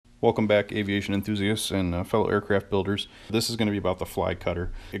Welcome back, aviation enthusiasts and fellow aircraft builders. This is going to be about the fly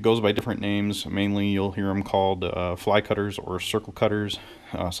cutter. It goes by different names. Mainly you'll hear them called fly cutters or circle cutters.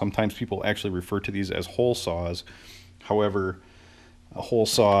 Sometimes people actually refer to these as hole saws. However, a hole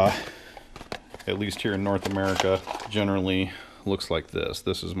saw, at least here in North America, generally looks like this.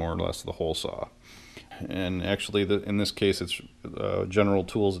 This is more or less the hole saw. And actually, in this case, it's General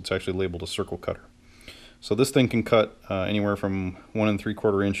Tools. It's actually labeled a circle cutter. So this thing can cut anywhere from 1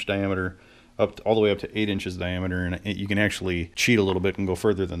 3/4 inch diameter all the way up to 8 inches diameter, and you can actually cheat a little bit and go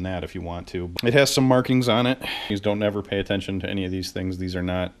further than that if you want to. It has some markings on it. Please don't ever pay attention to any of these things. These are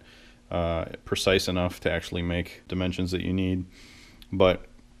not precise enough to actually make dimensions that you need. But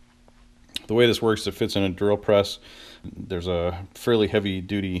the way this works, it fits in a drill press. There's a fairly heavy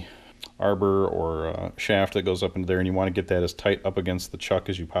duty arbor or shaft that goes up into there, and you want to get that as tight up against the chuck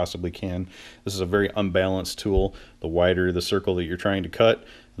as you possibly can. This is a very unbalanced tool. The wider the circle that you're trying to cut,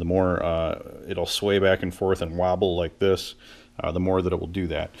 the more it'll sway back and forth and wobble like this, the more that it will do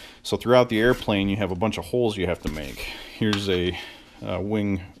that. So throughout the airplane you have a bunch of holes you have to make. Here's a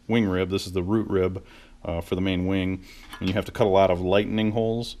wing rib. This is the root rib for the main wing, and you have to cut a lot of lightening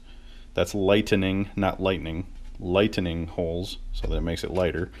holes. That's lightening, not lightning. Lightening holes, so that it makes it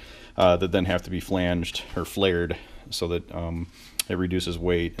lighter, that then have to be flanged or flared so that it reduces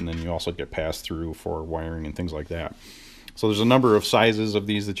weight, and then you also get passed through for wiring and things like that. So there's a number of sizes of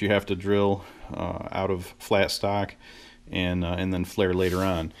these that you have to drill out of flat stock and then flare later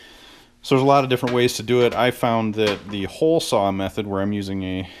on. So there's a lot of different ways to do it. I found that the hole saw method, where I'm using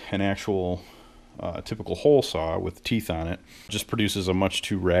an actual typical hole saw with teeth on it, just produces a much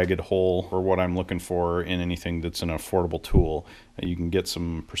too ragged hole for what I'm looking for in anything that's an affordable tool. You can get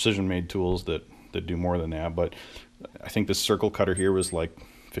some precision made tools that do more than that, but I think this circle cutter here was like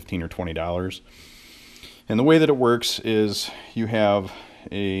 $15 or $20. And the way that it works is you have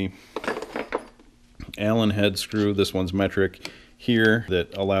a Allen head screw. This one's metric here,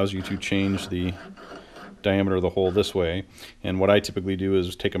 that allows you to change the diameter of the hole this way. And what I typically do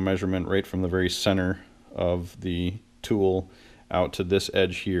is take a measurement right from the very center of the tool out to this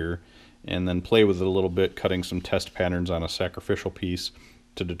edge here, and then play with it a little bit, cutting some test patterns on a sacrificial piece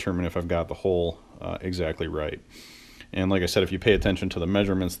to determine if I've got the hole exactly right. And like I said, if you pay attention to the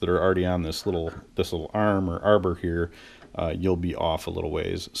measurements that are already on this little arm or arbor here, you'll be off a little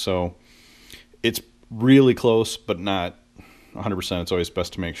ways. So it's really close, but not 100%. It's always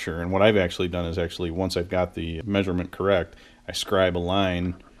best to make sure. And what I've actually done is, once I've got the measurement correct, I scribe a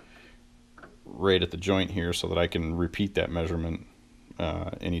line right at the joint here so that I can repeat that measurement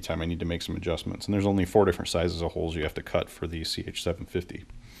anytime I need to make some adjustments. And there's only 4 different sizes of holes you have to cut for the CH750.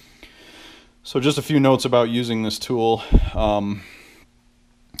 So just a few notes about using this tool.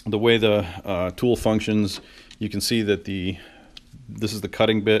 The way the tool functions, you can see that this is the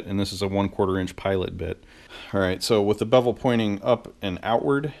cutting bit, and this is a 1/4 inch pilot bit. Alright, so with the bevel pointing up and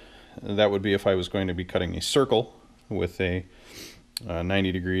outward, that would be if I was going to be cutting a circle with a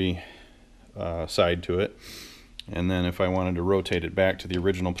 90-degree side to it. And then if I wanted to rotate it back to the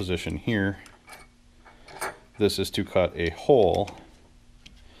original position here, this is to cut a hole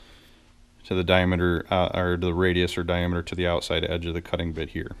to the diameter, or the radius or diameter to the outside edge of the cutting bit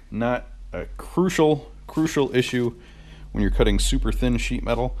here. Not a crucial issue when you're cutting super thin sheet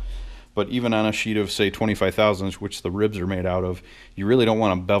metal, but even on a sheet of, say, 25 thousandths, which the ribs are made out of, you really don't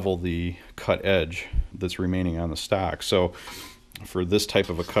want to bevel the cut edge that's remaining on the stock. So for this type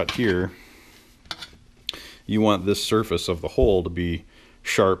of a cut here, you want this surface of the hole to be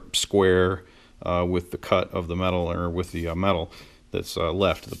sharp, square, with the cut of the metal, or with the metal that's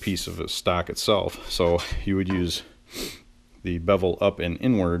left, the piece of the stock itself. So you would use the bevel up and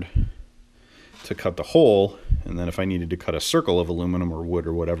inward to cut the hole, and then if I needed to cut a circle of aluminum or wood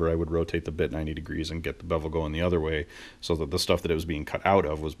or whatever, I would rotate the bit 90 degrees and get the bevel going the other way, so that the stuff that it was being cut out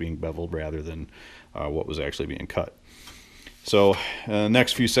of was being beveled rather than what was actually being cut. So the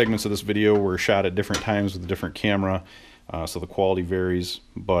next few segments of this video were shot at different times with a different camera, so the quality varies,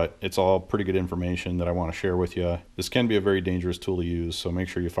 but it's all pretty good information that I want to share with you. This can be a very dangerous tool to use, so make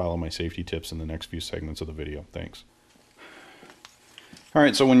sure you follow my safety tips in the next few segments of the video. Thanks.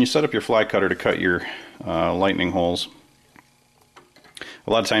 Alright, so when you set up your fly cutter to cut your lightning holes,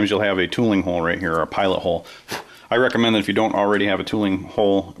 a lot of times you'll have a tooling hole right here, or a pilot hole. I recommend that if you don't already have a tooling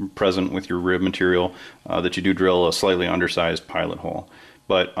hole present with your rib material, that you do drill a slightly undersized pilot hole.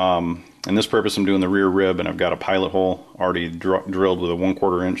 But in this purpose, I'm doing the rear rib, and I've got a pilot hole already drilled with a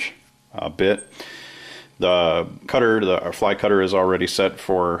 1/4 inch bit. The cutter, the fly cutter, is already set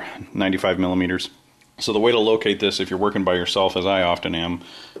for 95 millimeters. So the way to locate this, if you're working by yourself, as I often am,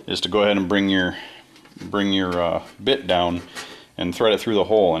 is to go ahead and bring your bit down and thread it through the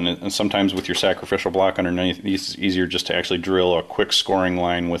hole. And sometimes with your sacrificial block underneath, it's easier just to actually drill a quick scoring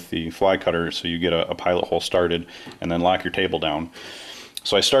line with the fly cutter so you get a pilot hole started and then lock your table down.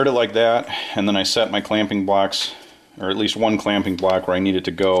 So I started like that, and then I set my clamping blocks, or at least one clamping block where I need it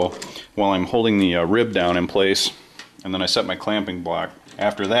to go while I'm holding the rib down in place, and then I set my clamping block.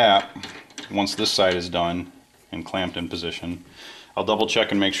 After that, once this side is done and clamped in position, I'll double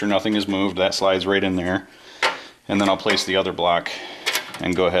check and make sure nothing is moved. That slides right in there. And then I'll place the other block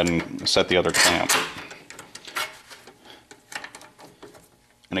and go ahead and set the other clamp.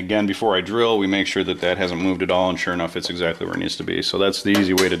 And again, before I drill, we make sure that that hasn't moved at all, and sure enough, it's exactly where it needs to be. So that's the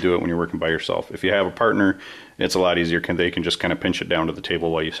easy way to do it when you're working by yourself. If you have a partner, it's a lot easier. They can just kind of pinch it down to the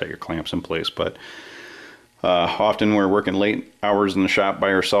table while you set your clamps in place. But often we're working late hours in the shop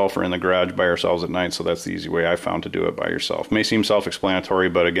by ourselves or in the garage by ourselves at night, so that's the easy way I found to do it by yourself. May seem self-explanatory,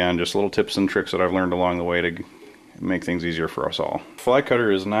 but again, just little tips and tricks that I've learned along the way to make things easier for us all. Fly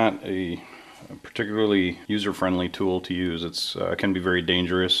cutter is not a particularly user-friendly tool to use. It can be very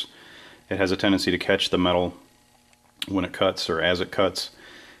dangerous. It has a tendency to catch the metal when it cuts or as it cuts,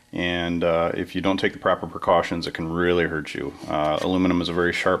 and if you don't take the proper precautions, it can really hurt you. Aluminum is a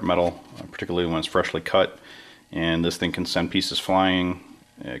very sharp metal, particularly when it's freshly cut, and this thing can send pieces flying.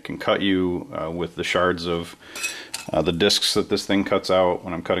 It can cut you with the shards of the discs that this thing cuts out.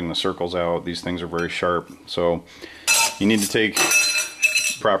 When I'm cutting the circles out, these things are very sharp, so you need to take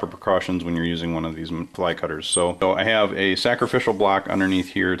proper precautions when you're using one of these fly cutters. So I have a sacrificial block underneath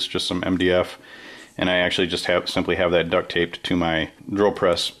here. It's just some MDF, and I actually just simply have that duct taped to my drill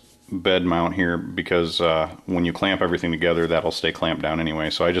press bed mount here, because when you clamp everything together, that'll stay clamped down anyway.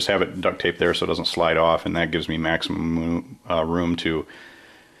 So I just have it duct taped there so it doesn't slide off, and that gives me maximum room to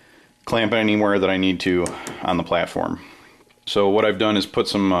clamp anywhere that I need to on the platform. So what I've done is put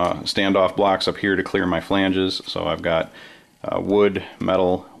some standoff blocks up here to clear my flanges. So I've got wood,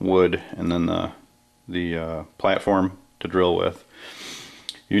 metal, wood, and then the platform to drill with.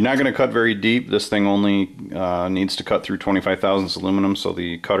 You're not going to cut very deep. This thing only needs to cut through 25 thousandths aluminum, so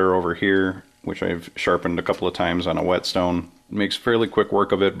the cutter over here, which I've sharpened a couple of times on a whetstone, makes fairly quick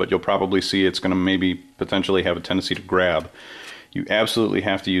work of it, but you'll probably see it's going to maybe potentially have a tendency to grab. You absolutely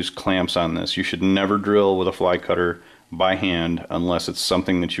have to use clamps on this. You should never drill with a fly cutter by hand unless it's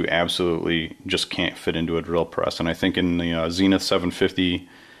something that you absolutely just can't fit into a drill press. And I think in the Zenith 750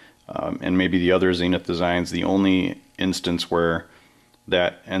 and maybe the other Zenith designs, the only instance where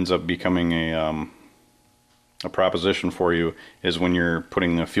that ends up becoming a proposition for you is when you're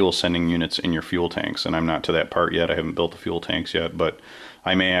putting the fuel sending units in your fuel tanks. And I'm not to that part yet. I haven't built the fuel tanks yet, but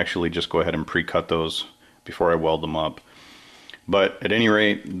I may actually just go ahead and pre-cut those before I weld them up. But at any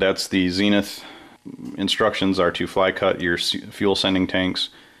rate, that's the Zenith. Instructions are to fly cut your fuel sending tanks,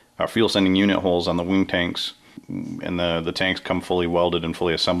 fuel sending unit holes on the wing tanks, and the tanks come fully welded and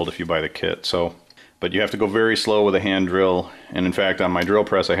fully assembled if you buy the kit. So, but you have to go very slow with a hand drill, and in fact on my drill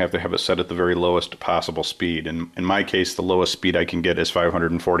press I have to have it set at the very lowest possible speed. And in my case, the lowest speed I can get is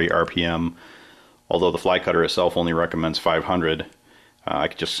 540 RPM, although the fly cutter itself only recommends 500. I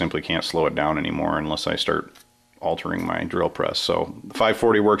just simply can't slow it down anymore unless I start altering my drill press. So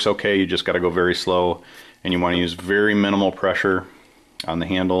 540 works okay. You just got to go very slow, and you want to use very minimal pressure on the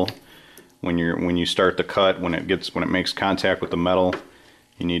handle when you start the cut. When it makes contact with the metal,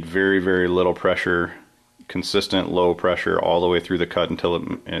 you need very, very little pressure, consistent low pressure all the way through the cut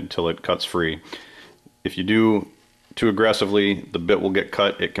until it cuts free. If you do too aggressively, the bit will get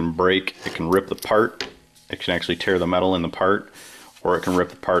cut. It can break. It can rip the part. It can actually tear the metal in the part, or it can rip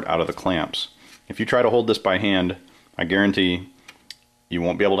the part out of the clamps. If you try to hold this by hand, I guarantee you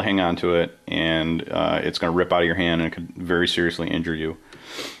won't be able to hang on to it, and it's going to rip out of your hand, and it could very seriously injure you.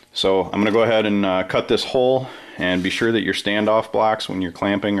 So I'm going to go ahead and cut this hole, and be sure that your standoff blocks when you're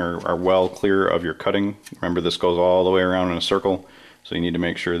clamping are well clear of your cutting. Remember, this goes all the way around in a circle, so you need to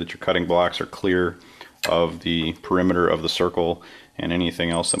make sure that your cutting blocks are clear of the perimeter of the circle and anything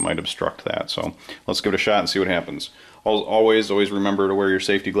else that might obstruct that. So let's give it a shot and see what happens. Always remember to wear your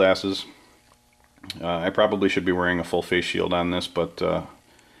safety glasses. I probably should be wearing a full face shield on this, but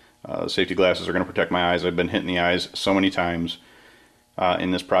safety glasses are going to protect my eyes. I've been hit in the eyes so many times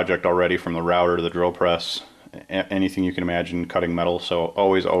in this project already, from the router to the drill press, anything you can imagine cutting metal. So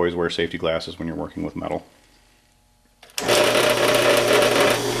always wear safety glasses when you're working with metal.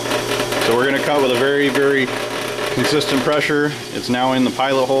 So we're going to cut with a very, very consistent pressure. It's now in the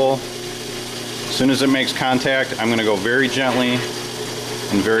pilot hole. As soon as it makes contact, I'm going to go very gently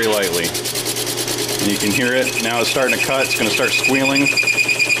and very lightly. And you can hear it. Now it's starting to cut. It's going to start squealing.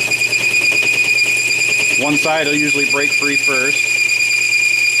 One side will usually break free first.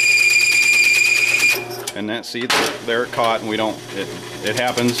 And that, see, there it caught, and we don't, it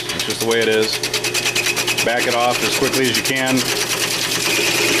happens, it's just the way it is. Back it off as quickly as you can.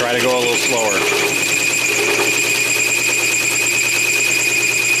 Try to go a little slower.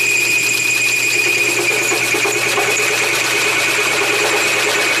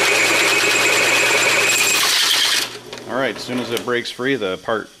 Alright, as soon as it breaks free,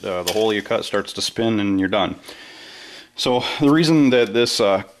 the hole you cut starts to spin and you're done. So the reason that this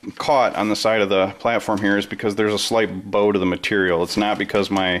caught on the side of the platform here is because there's a slight bow to the material. It's not because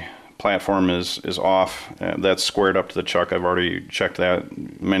my platform is off. That's squared up to the chuck. I've already checked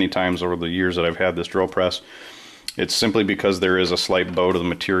that many times over the years that I've had this drill press. It's simply because there is a slight bow to the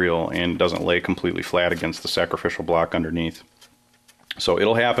material and doesn't lay completely flat against the sacrificial block underneath. So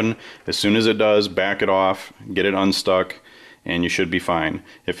it'll happen. As soon as it does, back it off, get it unstuck, and you should be fine.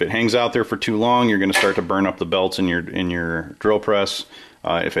 If it hangs out there for too long, you're going to start to burn up the belts in your drill press.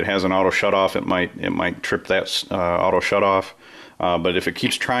 If it has an auto shutoff, it might trip that auto shutoff. But if it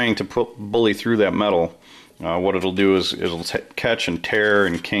keeps trying to bully through that metal, what it'll do is it'll catch and tear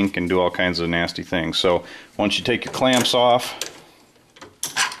and kink and do all kinds of nasty things. So once you take your clamps off,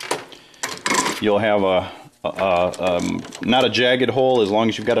 you'll have not a jagged hole. As long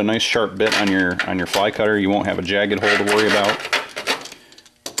as you've got a nice sharp bit on your fly cutter, you won't have a jagged hole to worry about.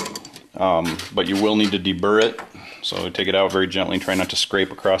 But you will need to deburr it. So take it out very gently. Try not to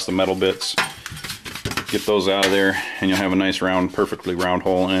scrape across the metal bits. Get those out of there, and you'll have a nice round, perfectly round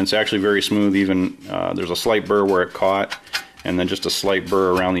hole. And it's actually very smooth. Even there's a slight burr where it caught, and then just a slight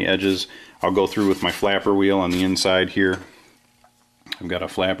burr around the edges. I'll go through with my flapper wheel on the inside here. I've got a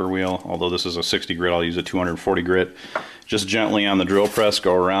flapper wheel. Although this is a 60 grit, I'll use a 240 grit. Just gently on the drill press,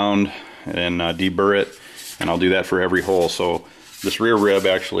 go around and deburr it, and I'll do that for every hole. So this rear rib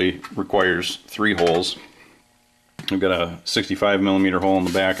actually requires 3 holes. I've got a 65mm hole in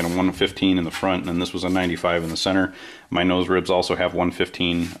the back and a 115 in the front, and this was a 95 in the center. My nose ribs also have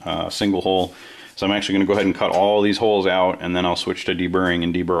 115 single hole. So I'm actually going to go ahead and cut all these holes out, and then I'll switch to deburring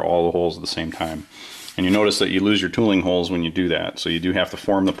and deburr all the holes at the same time. And you notice that you lose your tooling holes when you do that. So you do have to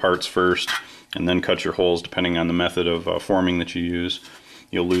form the parts first and then cut your holes depending on the method of forming that you use.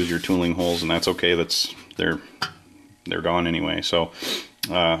 You'll lose your tooling holes, and that's okay. They're gone anyway. So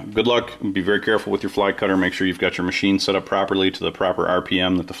good luck. Be very careful with your fly cutter. Make sure you've got your machine set up properly to the proper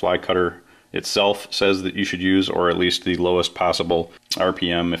RPM that the fly cutter itself says that you should use, or at least the lowest possible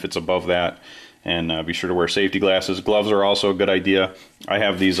RPM if it's above that. And be sure to wear safety glasses. Gloves are also a good idea. I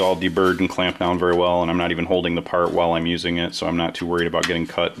have these all deburred and clamped down very well, and I'm not even holding the part while I'm using it, so I'm not too worried about getting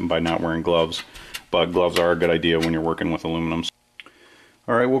cut by not wearing gloves. But gloves are a good idea when you're working with aluminum.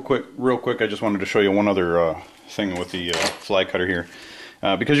 Alright, real quick, I just wanted to show you one other thing with the fly cutter here.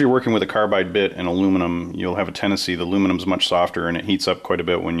 Because you're working with a carbide bit and aluminum, you'll have a tendency, the aluminum's much softer and it heats up quite a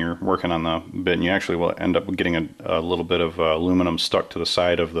bit when you're working on the bit, and you actually will end up getting a little bit of aluminum stuck to the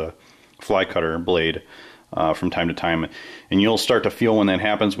side of the fly cutter blade from time to time. And you'll start to feel when that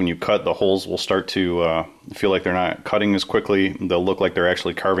happens, when you cut, the holes will start to feel like they're not cutting as quickly. They'll look like they're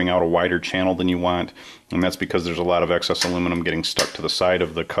actually carving out a wider channel than you want, and that's because there's a lot of excess aluminum getting stuck to the side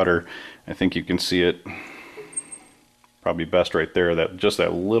of the cutter. I think you can see it probably best right there, just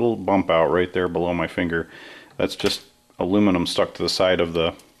that little bump out right there below my finger. That's just aluminum stuck to the side of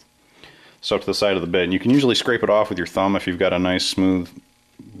the bit. And you can usually scrape it off with your thumb if you've got a nice smooth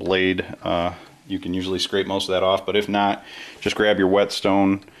blade. You can usually scrape most of that off, but if not, just grab your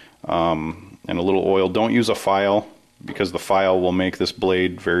whetstone and a little oil. Don't use a file, because the file will make this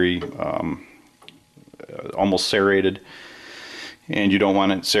blade very almost serrated, and you don't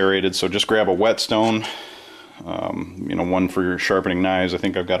want it serrated. So just grab a whetstone, one for your sharpening knives. I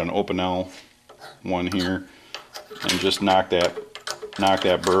think I've got an Opinel one here, and just knock that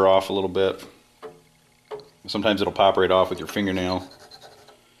burr off a little bit. Sometimes it'll pop right off with your fingernail.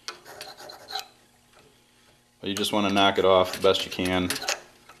 But you just want to knock it off the best you can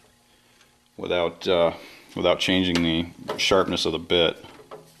without changing the sharpness of the bit.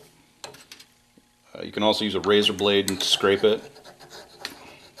 You can also use a razor blade and scrape it.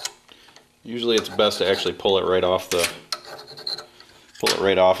 Usually it's best to actually pull it right off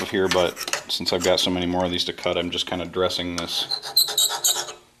of here, but since I've got so many more of these to cut, I'm just kind of dressing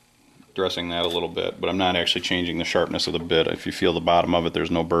that a little bit, but I'm not actually changing the sharpness of the bit. If you feel the bottom of it, there's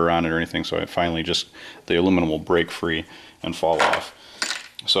no burr on it or anything, so the aluminum will break free and fall off.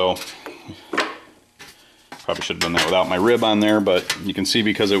 So probably should have done that without my rib on there, but you can see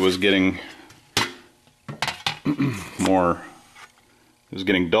because it was getting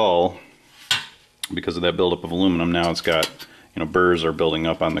getting dull because of that buildup of aluminum. Now it's got burrs are building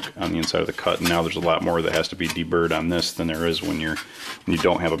up on the inside of the cut, and now there's a lot more that has to be deburred on this than there is when you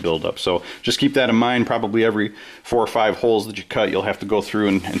don't have a buildup. So just keep that in mind. Probably every 4 or 5 holes that you cut, you'll have to go through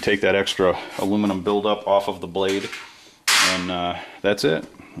and take that extra aluminum buildup off of the blade, and that's it.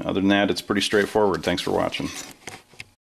 Other than that, it's pretty straightforward. Thanks for watching.